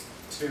back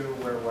to,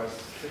 where was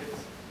it?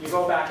 You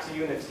go back to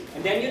unity.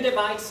 And then you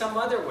divide some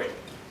other way.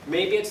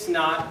 Maybe it's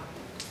not,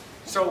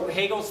 so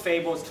Hegel's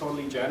fable is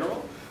totally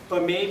general,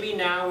 but maybe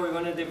now we're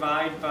going to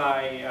divide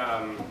by,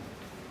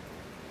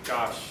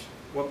 gosh,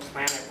 what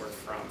planet we're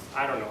from.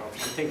 I don't know. I'm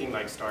thinking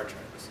like Star Trek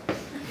or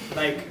something.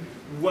 Like,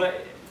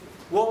 what,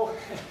 well,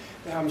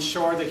 I'm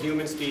sure the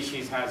human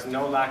species has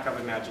no lack of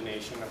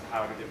imagination of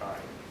how to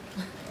divide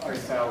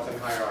ourselves in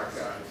hierarchy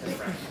and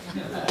friends.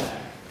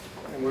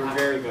 And we're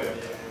very good at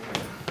it.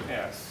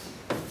 Yes.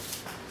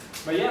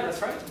 But yeah,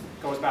 that's right.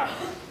 Goes back.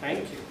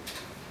 Thank you.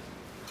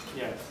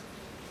 Yes.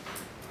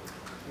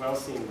 Well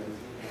seen, Lindsay.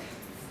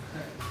 Yeah.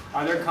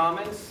 Other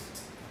comments?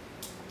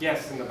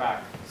 Yes, in the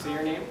back. Say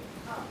your name?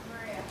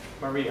 Maria.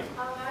 Maria.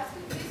 I was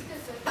confused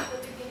because at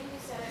the beginning you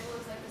said it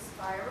was like a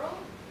spiral,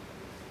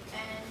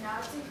 and now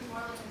it seems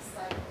more like a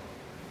cycle.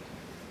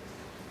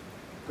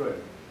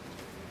 Good.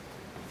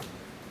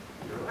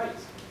 right.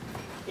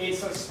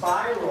 It's a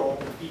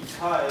spiral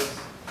because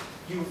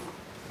you,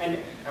 and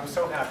I'm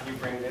so happy you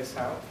bring this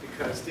out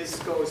because this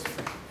goes,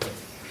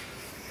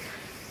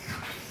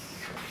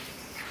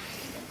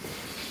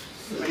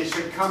 but it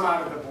should come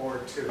out of the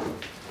board too.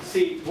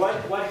 See,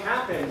 what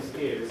happens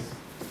is,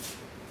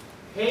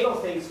 Hegel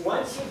thinks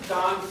once you've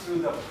gone through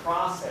the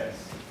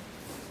process,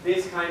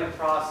 this kind of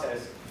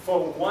process,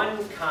 for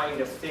one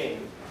kind of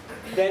thing,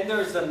 then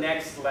there's the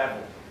next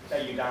level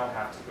that you now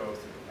have to go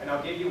through. And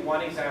I'll give you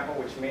one example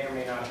which may or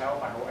may not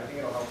help. I think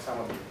it'll help some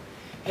of you.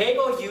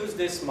 Hegel used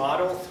this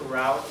model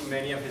throughout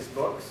many of his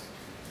books.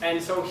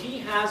 And so he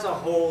has a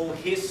whole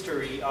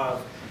history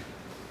of,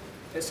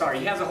 he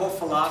has a whole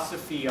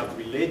philosophy of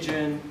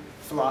religion,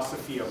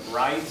 philosophy of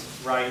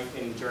right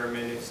in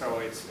German, so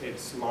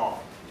it's law.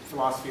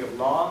 Philosophy of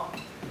law,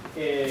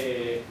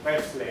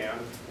 Rechtslehre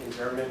in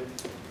German.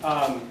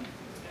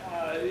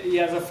 He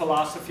has a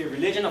philosophy of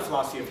religion, a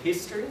philosophy of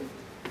history.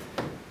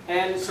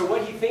 And so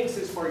what he thinks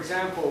is, for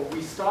example,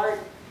 we start,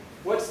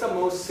 what's the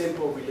most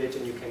simple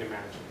religion you can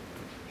imagine?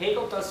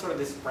 Hegel does sort of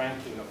this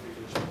ranking of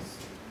religions.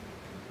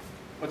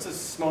 What's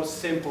the most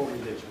simple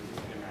religion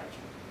you can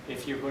imagine?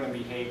 If you're going to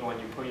be Hegel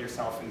and you put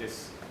yourself in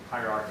this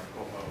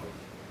hierarchical mode.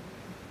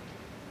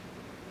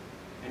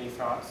 Any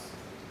thoughts?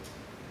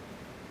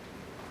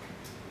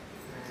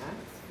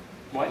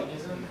 What?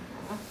 Paganism?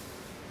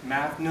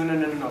 Math? No,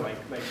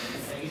 like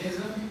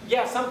Paganism?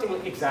 yeah, something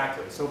like,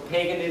 exactly. So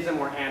paganism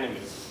or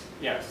animism,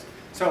 yes.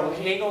 So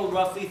Hegel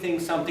roughly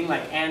thinks something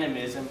like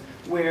animism,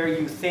 where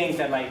you think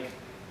that like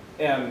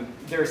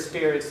there are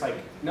spirits like,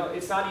 no,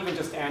 it's not even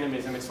just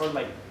animism, it's sort of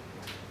like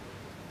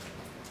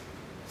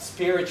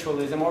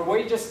spiritualism, or where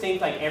you just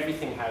think like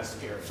everything has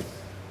spirits.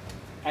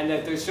 And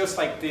that there's just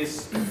like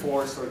this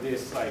force or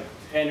this like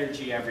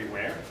energy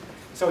everywhere.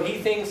 So he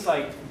thinks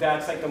like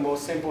that's like the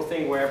most simple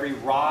thing, where every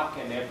rock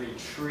and every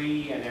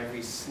tree and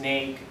every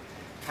snake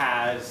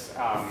has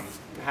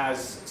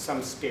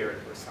some spirit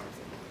or something.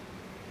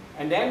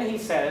 And then he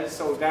says,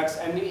 so that's,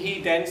 and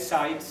he then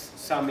cites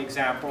some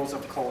examples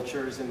of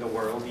cultures in the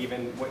world,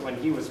 even when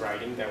he was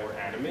writing, that were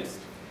animist.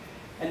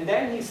 And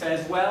then he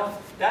says,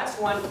 well, that's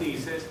one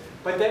thesis,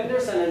 but then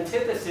there's an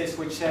antithesis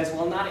which says,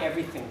 well, not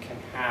everything can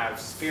have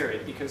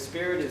spirit, because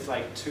spirit is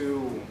like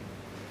too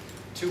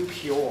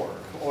pure,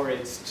 or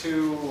it's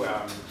too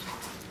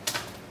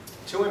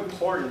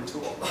important to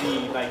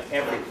be like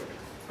everywhere.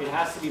 It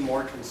has to be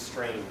more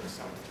constrained or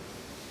something.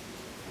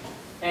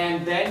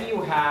 And then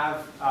you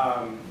have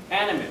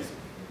animism,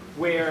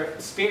 where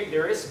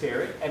there is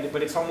spirit,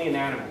 but it's only in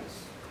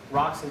animals.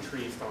 Rocks and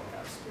trees don't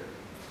have spirit.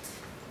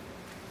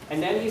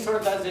 And then he sort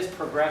of does this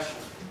progression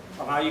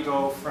of how you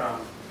go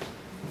from,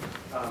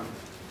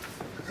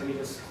 let me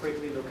just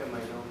quickly look at my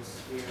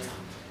notes here.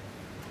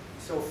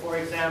 So for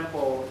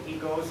example, he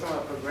goes from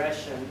a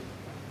progression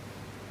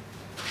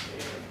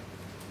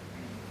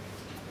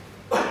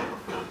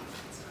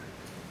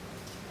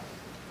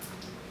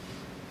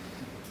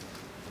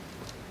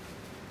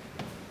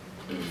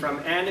from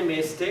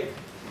animistic,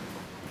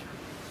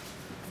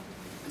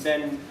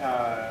 then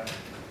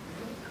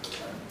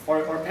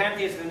or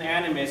pantheistic and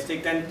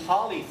animistic, then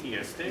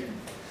polytheistic.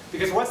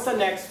 Because what's the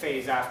next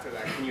phase after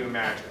that? Can you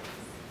imagine?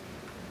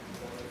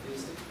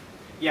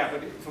 Yeah,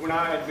 but we're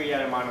not at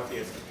a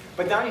monotheistic.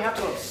 But now you have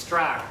to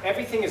abstract.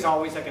 Everything is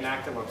always like an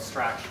act of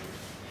abstraction.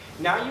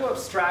 Now you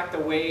abstract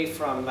away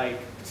from like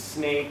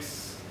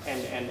snakes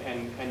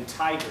and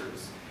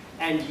tigers,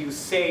 and you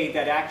say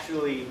that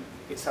actually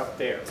it's up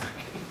there.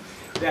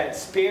 That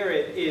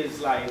spirit is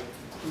like,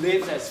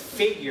 lives as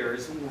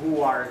figures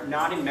who are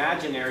not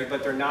imaginary,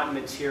 but they're not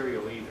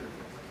material either.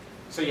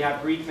 So you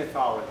have Greek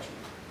mythology,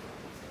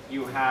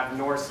 you have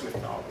Norse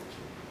mythology,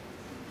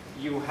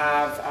 you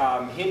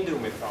have Hindu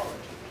mythology,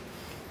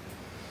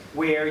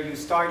 where you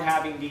start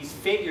having these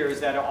figures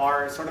that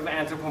are sort of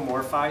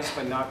anthropomorphized,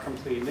 but not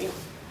completely.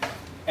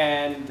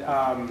 And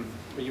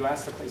you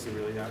asked the place you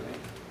really got me.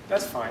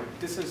 That's fine.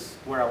 This is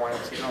where I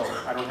wanted to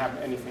go. I don't have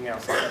anything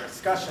else. It's a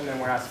discussion,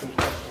 and we're asking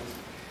questions.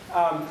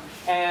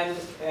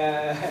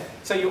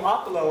 So you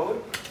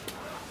upload,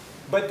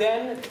 but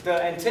then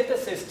the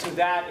antithesis to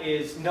that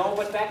is, no,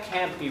 but that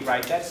can't be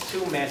right. That's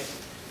too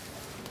messy.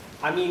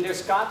 I mean,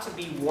 there's got to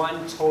be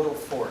one total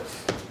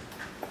force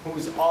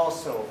who's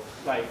also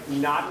like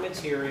not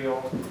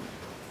material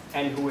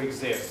and who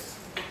exists,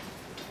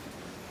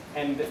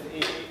 and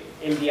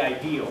in the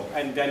ideal,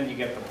 and then you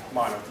get the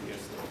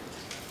monotheistic.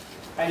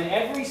 And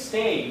every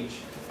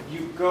stage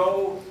you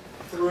go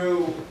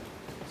through.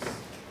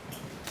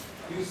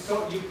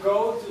 You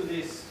go through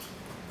this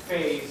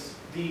phase,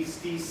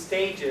 these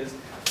stages,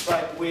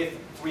 but with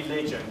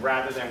religion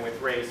rather than with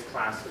race,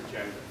 class, or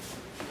gender.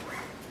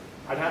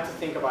 I'd have to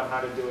think about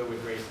how to do it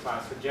with race,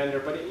 class, or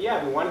gender, but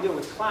yeah, we want to do it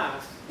with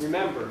class.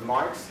 Remember,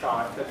 Marx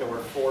thought that there were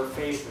 4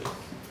 phases.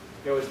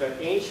 There was the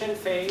ancient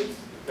phase,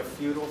 the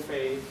feudal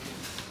phase,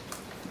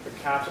 the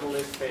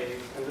capitalist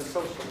phase, and the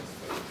socialist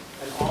phase.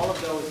 And all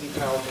of those he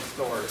tells the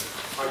story,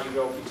 how you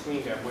go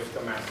between them with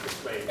the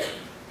master-slave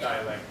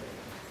dialectic.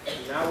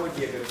 Now would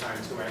be a good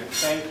time to end.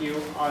 Thank you.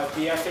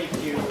 The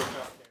FAQ.